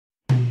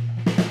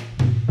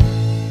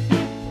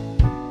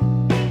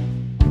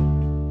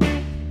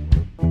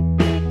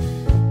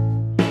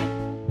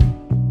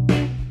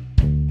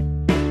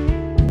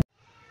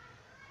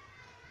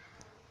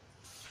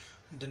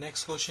The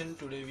next question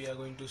today we are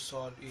going to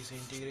solve is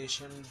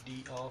integration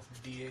d of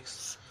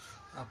dx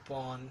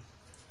upon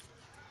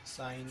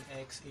sine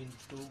x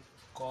into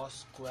cos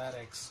square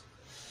x.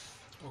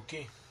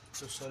 Okay,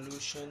 so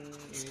solution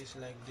is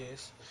like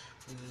this.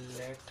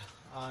 Let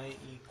I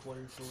equal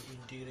to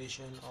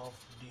integration of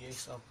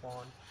dx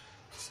upon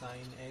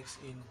sine x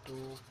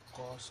into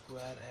cos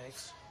square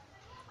x.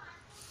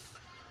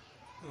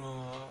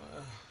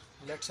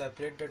 Let's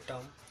separate the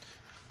term.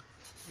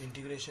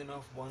 Integration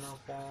of 1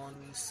 upon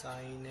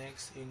sine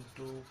x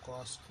into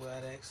cos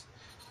square x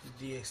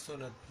dx. So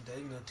there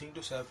is nothing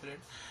to separate.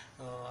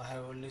 I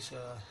have only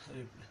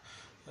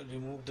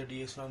removed the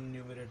dx from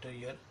numerator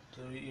here,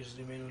 so it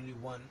remain only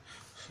 1.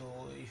 So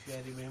if you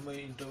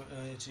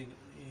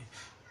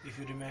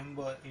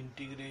remember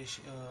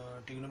integration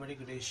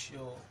trigonometric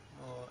ratio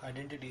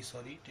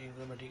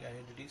trigonometric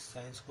identities,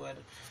 sine square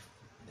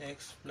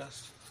x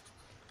plus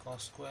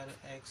cos square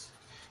x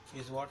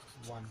is what?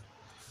 1.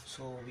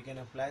 So we can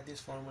apply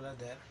this formula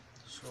there.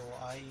 So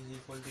I is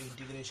equal to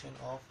integration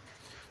of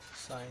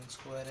sine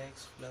square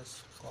x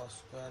plus cos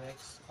square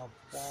x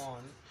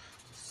upon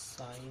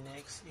sine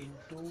x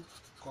into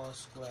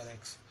cos square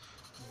x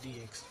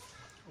dx.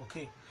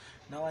 Okay,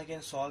 now I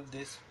can solve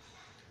this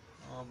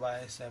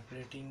by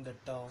separating the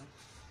term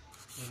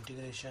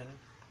integration,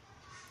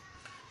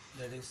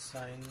 that is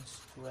sine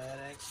square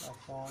x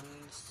upon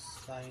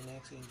sine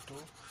x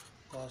into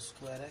cos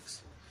square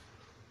x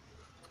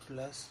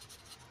plus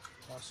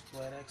cos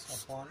square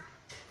x upon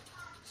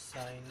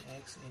sine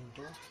x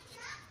into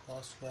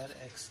cos square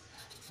x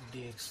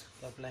dx,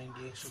 applying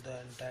dx to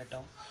the entire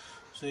term.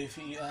 So if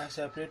I have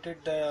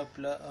separated the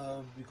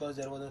because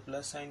there was a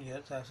plus sign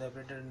here, so I have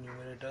separated the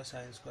numerator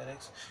sine square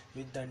x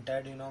with the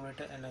entire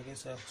denominator, and again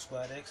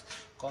square x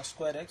cos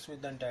square x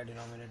with the entire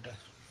denominator.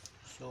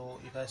 So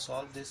if I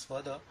solve this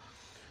further,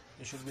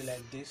 it should be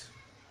like this.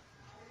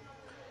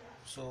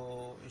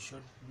 So it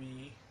should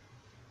be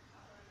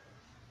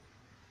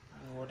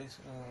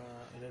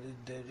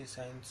there is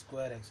sine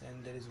square x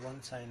and there is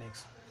one sine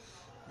x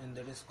and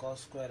there is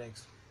cos square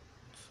x.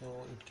 So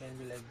it can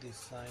be like this: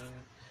 sine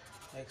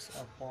x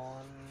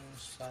upon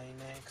sine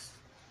x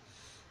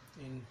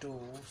into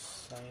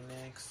sine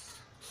x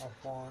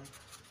upon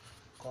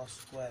cos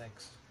square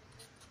x.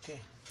 Okay,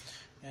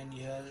 and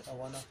here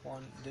 1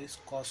 upon this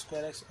cos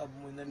square x up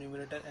in the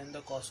numerator and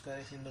the cos square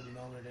x in the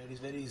denominator. It is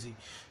very easy,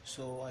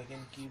 so I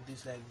can keep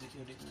this like this.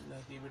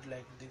 Keep it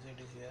like this.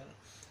 It is here,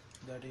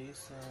 that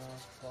is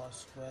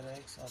cos square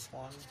x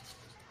upon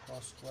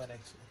cos square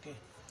x. Okay,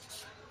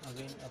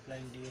 again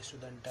applying dx to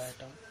the entire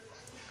term.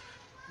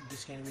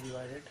 This can be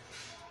divided,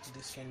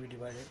 this can be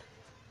divided.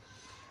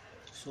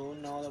 So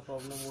now the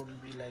problem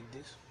would be like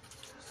this: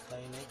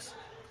 sine x,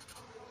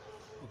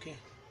 okay,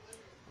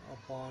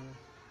 upon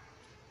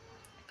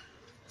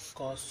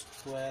cos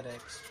square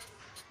x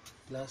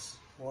plus,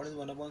 what is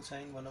 1 upon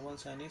sine? 1 upon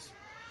sine is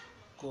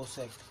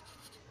cosec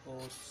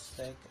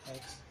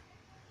x.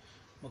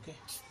 Okay,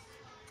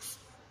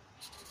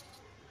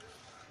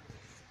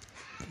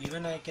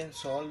 even I can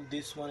solve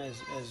this one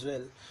as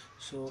well.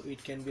 So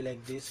it can be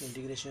like this: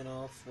 integration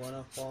of 1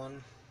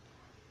 upon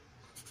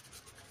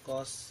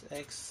cos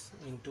x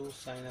into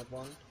sine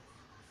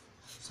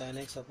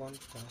x upon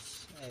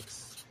cos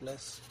x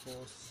plus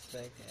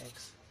cosec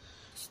x.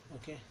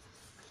 Okay,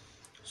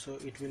 so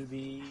it will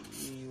be,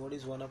 what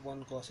is 1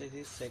 upon cos x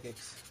is sec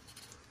x,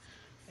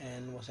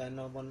 and sine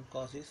upon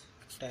cos is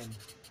tan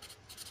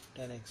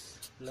x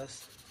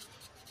plus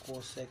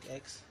cosec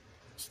x.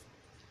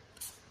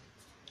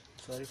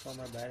 Sorry for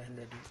my bad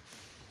handwriting.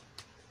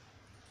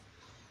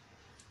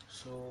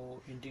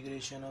 So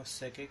integration of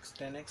sec x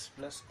tan x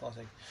plus cos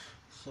x.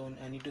 So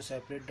I need to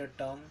separate the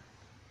term,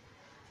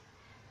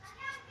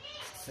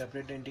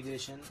 separate the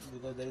integration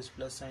because there is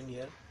plus sign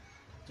here.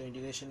 So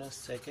integration of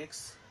sec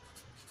x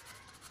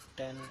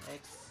tan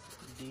x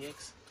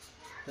dx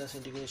plus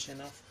integration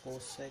of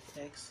cosec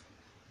x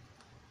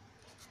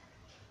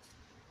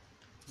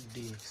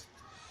dx.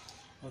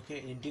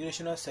 Okay,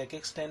 integration of sec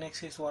x tan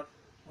x is what?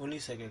 Only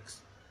sec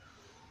x.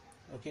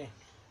 Okay,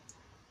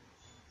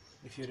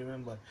 if you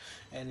remember,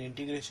 and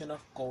integration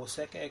of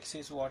cosec x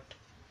is what?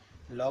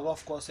 Log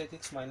of cosec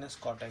x minus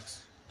cot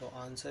x. So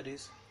answer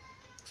is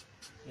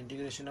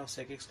integration of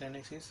sec x tan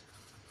x is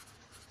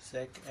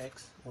sec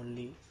x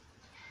only,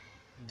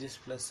 this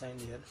plus sign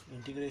here.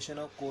 Integration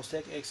of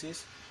cosec x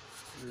is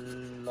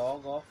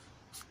log of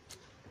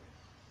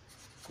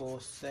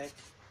cosec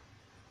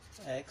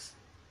x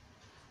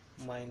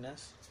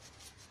minus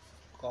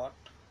cot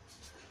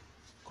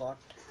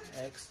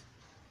x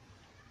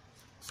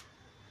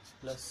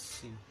plus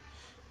c.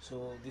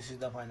 So this is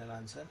the final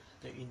answer.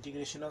 The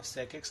integration of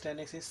sec x tan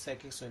x is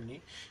sec x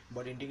only,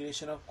 but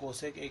integration of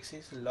cosec x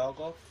is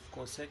log of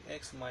cosec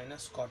x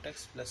minus cot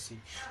x plus c.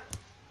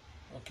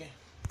 Okay.